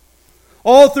heavens.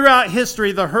 All throughout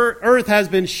history, the earth has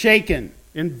been shaken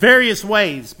in various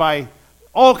ways by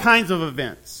all kinds of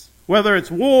events, whether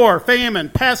it's war, famine,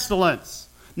 pestilence,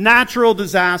 natural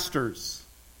disasters.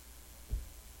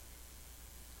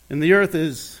 And the earth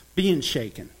is being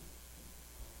shaken.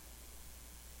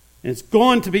 And it's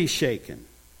going to be shaken.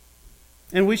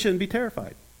 And we shouldn't be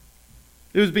terrified.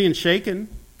 It was being shaken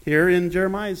here in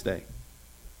Jeremiah's day.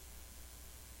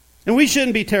 And we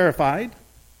shouldn't be terrified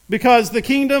because the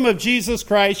kingdom of Jesus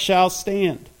Christ shall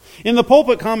stand. In the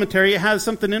pulpit commentary, it has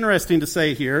something interesting to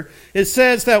say here. It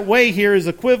says that way here is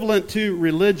equivalent to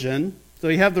religion. So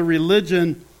you have the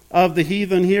religion of the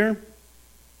heathen here.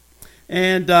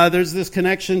 And there's this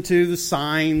connection to the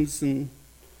signs and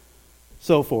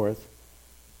so forth.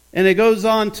 And it goes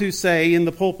on to say in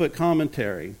the pulpit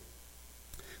commentary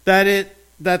that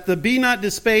the be not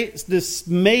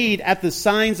dismayed at the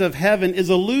signs of heaven is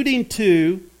alluding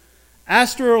to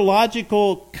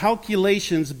astrological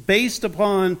calculations based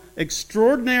upon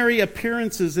extraordinary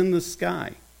appearances in the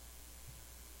sky.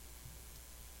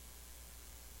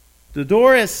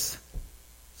 Diodorus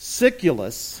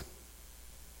Siculus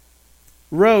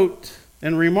wrote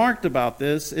and remarked about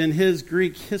this in his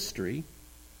Greek history,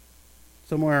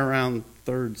 somewhere around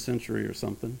 3rd century or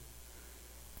something.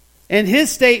 And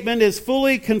his statement is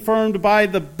fully confirmed by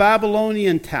the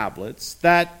Babylonian tablets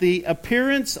that the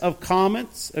appearance of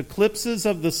comets, eclipses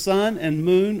of the sun and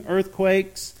moon,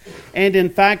 earthquakes, and in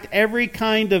fact every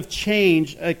kind of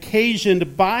change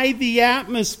occasioned by the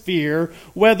atmosphere,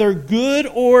 whether good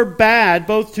or bad,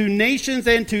 both to nations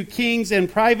and to kings and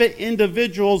private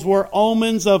individuals, were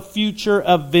omens of future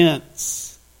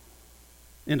events.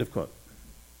 End of quote.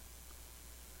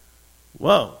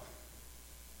 Whoa.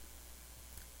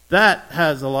 That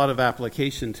has a lot of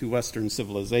application to Western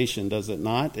civilization, does it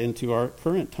not? And to our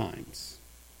current times.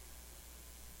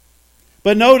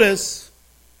 But notice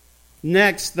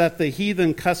next that the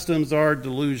heathen customs are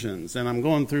delusions. And I'm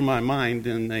going through my mind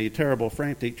in a terrible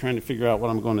frantic trying to figure out what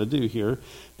I'm going to do here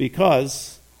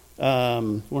because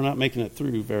we're not making it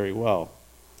through very well.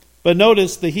 But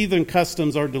notice the heathen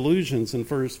customs are delusions in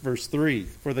verse 3.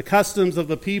 For the customs of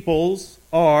the peoples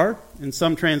are, in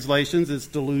some translations, it's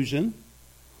delusion.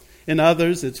 In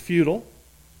others, it's futile.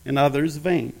 In others,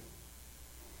 vain.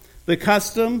 The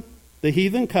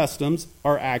heathen customs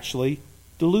are actually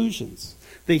delusions.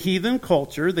 The heathen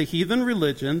culture, the heathen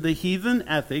religion, the heathen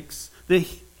ethics,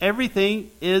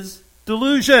 everything is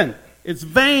delusion. It's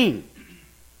vain.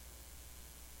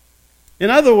 In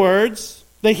other words,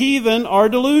 the heathen are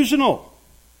delusional.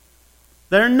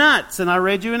 They're nuts. And I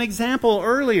read you an example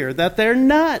earlier that they're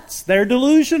nuts. They're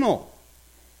delusional.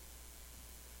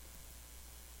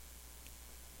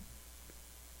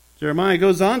 Jeremiah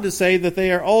goes on to say that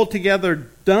they are altogether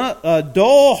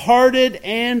dull-hearted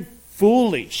and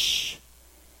foolish.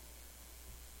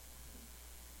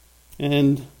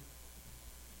 And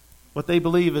what they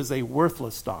believe is a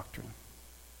worthless doctrine.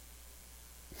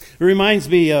 It reminds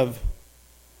me of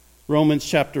Romans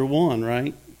chapter 1,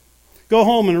 right? Go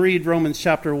home and read Romans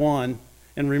chapter 1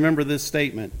 and remember this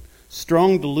statement.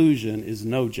 Strong delusion is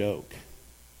no joke.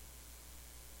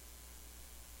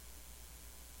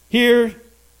 Here,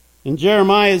 in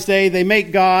Jeremiah's day, they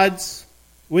make gods,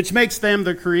 which makes them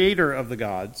the creator of the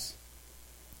gods.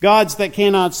 Gods that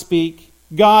cannot speak,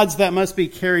 gods that must be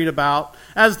carried about.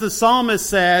 As the psalmist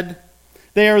said,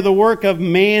 they are the work of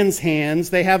man's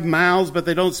hands. They have mouths, but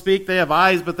they don't speak. They have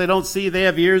eyes, but they don't see. They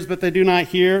have ears, but they do not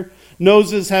hear.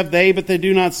 Noses have they, but they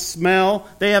do not smell.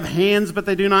 They have hands, but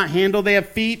they do not handle. They have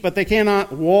feet, but they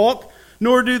cannot walk.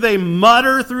 Nor do they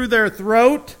mutter through their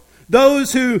throat.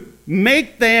 Those who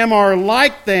make them are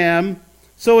like them,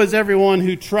 so is everyone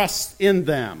who trusts in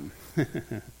them.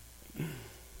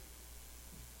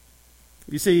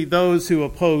 You see, those who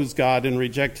oppose God and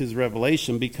reject His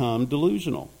revelation become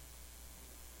delusional.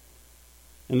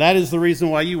 And that is the reason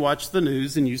why you watch the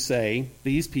news and you say,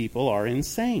 these people are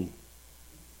insane.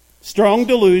 Strong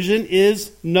delusion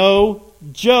is no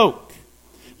joke.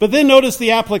 But then notice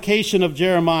the application of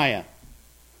Jeremiah.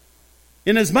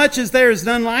 Inasmuch as there is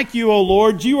none like you, O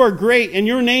Lord, you are great, and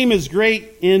your name is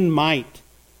great in might.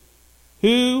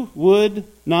 Who would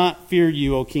not fear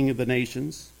you, O King of the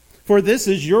nations? For this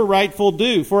is your rightful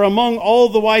due. For among all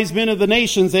the wise men of the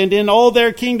nations and in all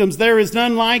their kingdoms there is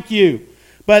none like you.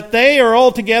 But they are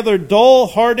altogether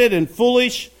dull-hearted and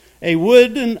foolish. A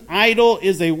wooden idol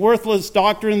is a worthless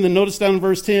doctrine. Then notice down in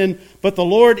verse 10, but the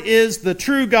Lord is the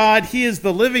true God. He is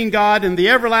the living God and the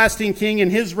everlasting King.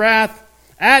 And his wrath,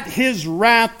 at his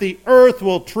wrath, the earth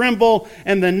will tremble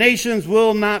and the nations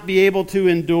will not be able to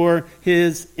endure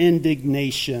his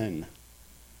indignation.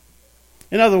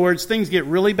 In other words, things get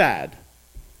really bad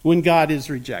when God is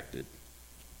rejected.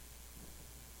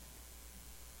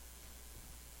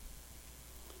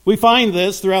 We find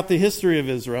this throughout the history of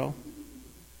Israel.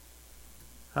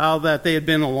 How that they had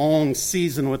been a long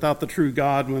season without the true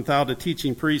God, and without a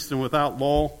teaching priest, and without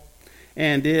law.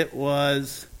 And it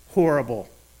was horrible.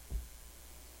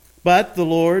 But the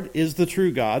Lord is the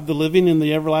true God, the living and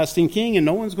the everlasting King, and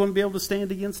no one's going to be able to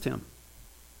stand against him.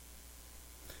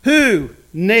 Who,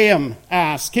 Nahum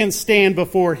asks, can stand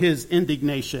before his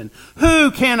indignation?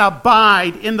 Who can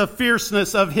abide in the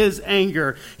fierceness of his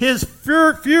anger? His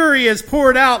fury is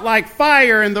poured out like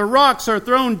fire, and the rocks are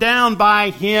thrown down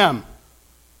by him.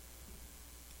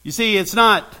 You see, it's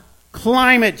not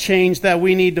climate change that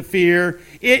we need to fear.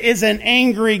 It is an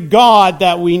angry God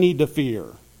that we need to fear.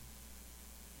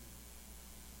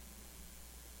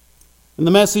 And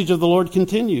the message of the Lord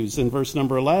continues in verse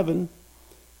number 11.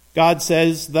 God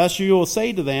says, thus you will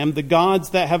say to them, the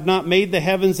gods that have not made the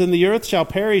heavens and the earth shall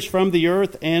perish from the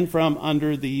earth and from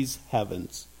under these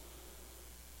heavens.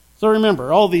 So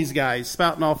remember, all these guys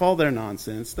spouting off all their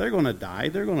nonsense, they're going to die,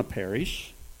 they're going to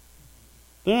perish.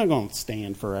 They're not going to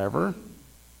stand forever.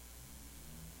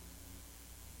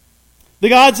 The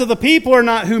gods of the people are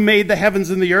not who made the heavens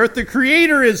and the earth. The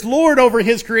Creator is Lord over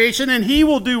his creation, and he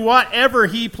will do whatever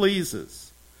he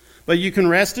pleases. But you can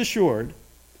rest assured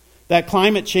that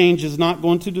climate change is not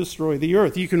going to destroy the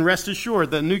earth. You can rest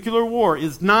assured that nuclear war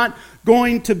is not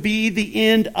going to be the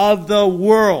end of the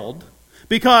world.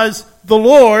 Because the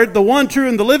Lord, the one true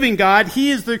and the living God,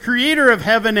 he is the creator of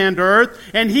heaven and earth,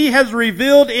 and he has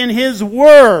revealed in his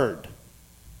word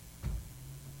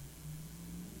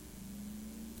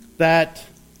that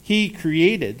he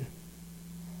created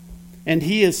and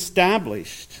he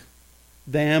established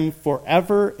them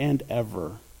forever and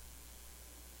ever.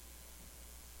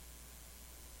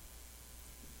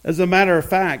 As a matter of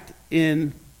fact,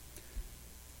 in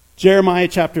Jeremiah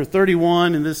chapter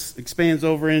 31, and this expands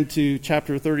over into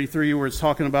chapter 33, where it's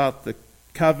talking about the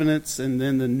covenants and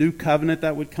then the new covenant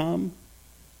that would come.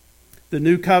 The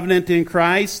new covenant in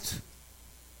Christ.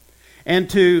 And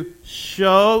to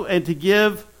show and to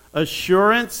give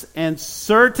assurance and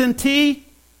certainty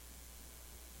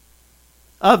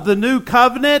of the new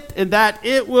covenant and that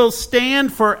it will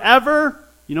stand forever.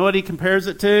 You know what he compares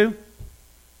it to?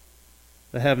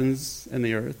 The heavens and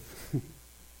the earth.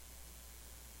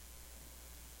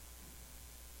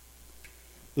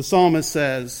 The psalmist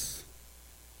says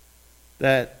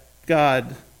that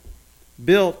God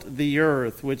built the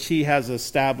earth which he has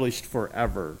established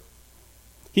forever.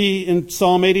 In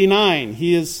Psalm 89,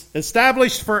 he is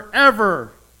established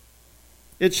forever.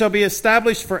 It shall be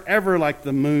established forever like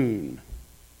the moon.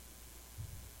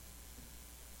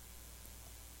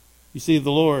 You see,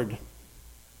 the Lord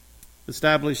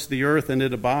established the earth and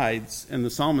it abides. And the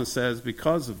psalmist says,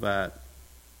 because of that,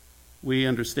 we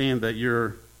understand that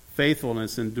your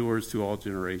faithfulness endures to all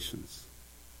generations.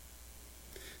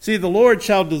 See, the Lord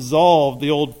shall dissolve the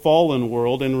old fallen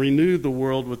world and renew the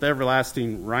world with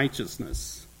everlasting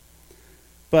righteousness.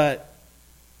 But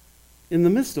in the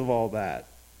midst of all that,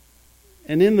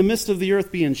 and in the midst of the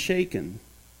earth being shaken,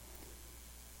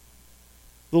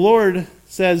 the Lord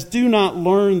says, do not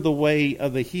learn the way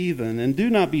of the heathen, and do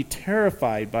not be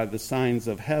terrified by the signs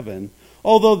of heaven,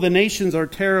 although the nations are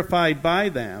terrified by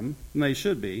them, and they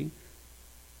should be.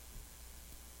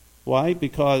 Why?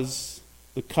 Because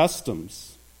the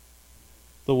customs,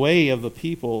 the way of the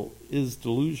people is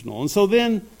delusional. And so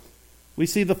then we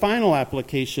see the final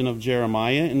application of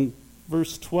Jeremiah in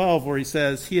verse 12, where he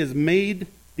says, he has made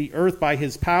the earth by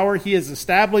his power. He has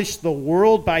established the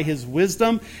world by his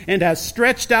wisdom and has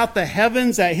stretched out the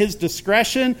heavens at his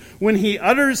discretion. When he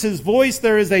utters his voice,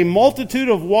 there is a multitude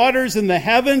of waters in the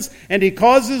heavens, and he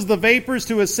causes the vapors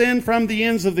to ascend from the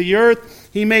ends of the earth.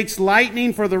 He makes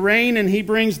lightning for the rain, and he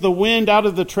brings the wind out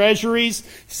of the treasuries.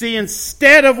 See,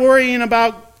 instead of worrying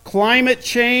about climate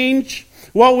change,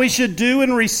 what we should do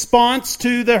in response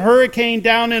to the hurricane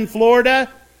down in Florida,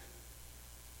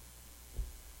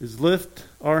 is lift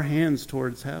our hands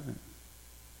towards heaven.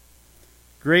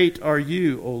 Great are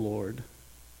you, O Lord.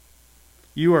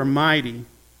 You are mighty.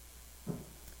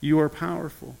 You are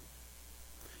powerful.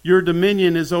 Your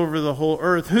dominion is over the whole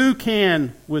earth. Who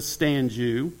can withstand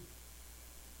you?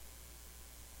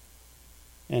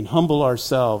 And humble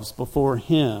ourselves before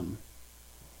Him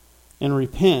and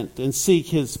repent and seek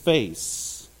His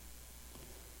face.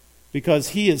 Because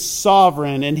He is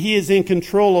sovereign and He is in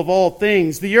control of all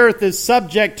things. The earth is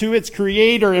subject to its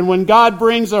Creator, and when God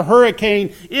brings a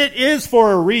hurricane, it is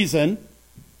for a reason.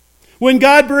 When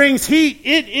God brings heat,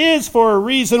 it is for a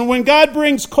reason. When God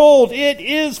brings cold, it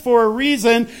is for a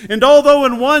reason. And although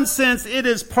in one sense it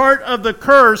is part of the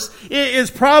curse, it is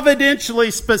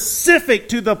providentially specific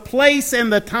to the place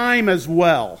and the time as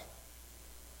well.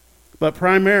 But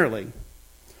primarily,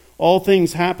 all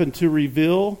things happen to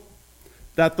reveal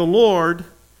that the Lord,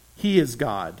 He is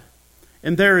God,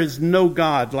 and there is no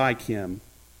God like Him.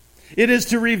 It is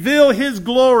to reveal His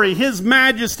glory, His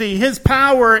majesty, His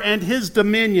power, and His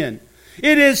dominion.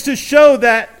 It is to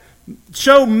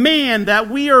show man that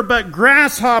we are but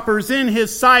grasshoppers in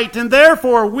His sight, and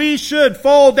therefore we should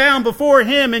fall down before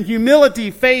Him in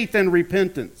humility, faith, and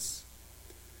repentance.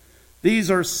 These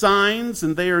are signs,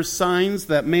 and they are signs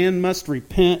that man must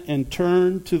repent and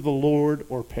turn to the Lord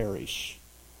or perish.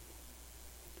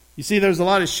 You see, there's a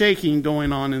lot of shaking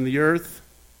going on in the earth,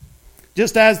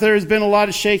 just as there has been a lot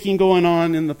of shaking going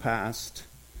on in the past,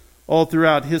 all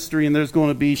throughout history, and there's going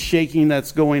to be shaking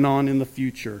that's going on in the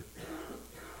future.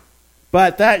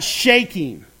 But that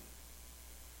shaking,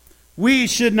 we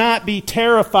should not be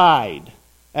terrified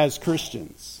as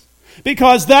Christians,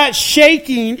 because that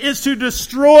shaking is to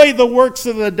destroy the works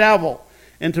of the devil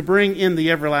and to bring in the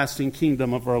everlasting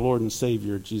kingdom of our Lord and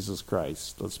Savior, Jesus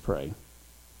Christ. Let's pray.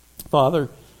 Father,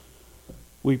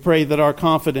 we pray that our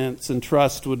confidence and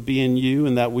trust would be in You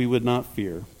and that we would not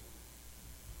fear.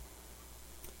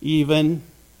 Even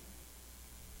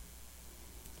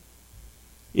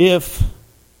if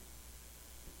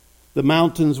the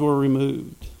mountains were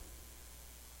removed,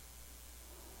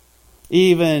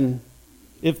 even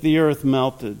if the earth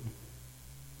melted,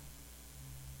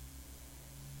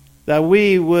 that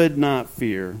we would not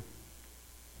fear,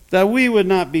 that we would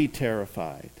not be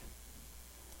terrified,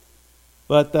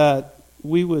 but that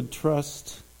we would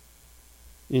trust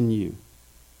in You,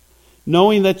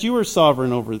 knowing that You are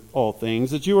sovereign over all things,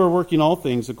 that You are working all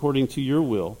things according to Your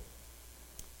will,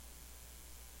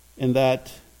 and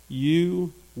that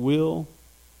You will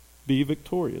be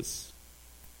victorious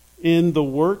in the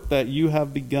work that You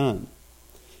have begun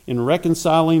in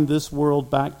reconciling this world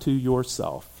back to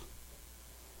Yourself.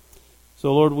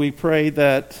 So, Lord, we pray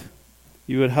that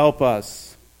You would help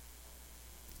us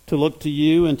to look to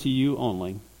You and to You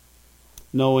only,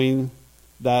 knowing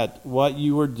that what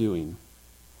You are doing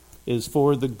is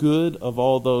for the good of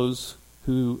all those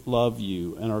who love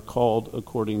You and are called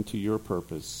according to Your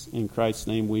purpose. In Christ's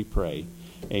name we pray.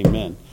 Amen.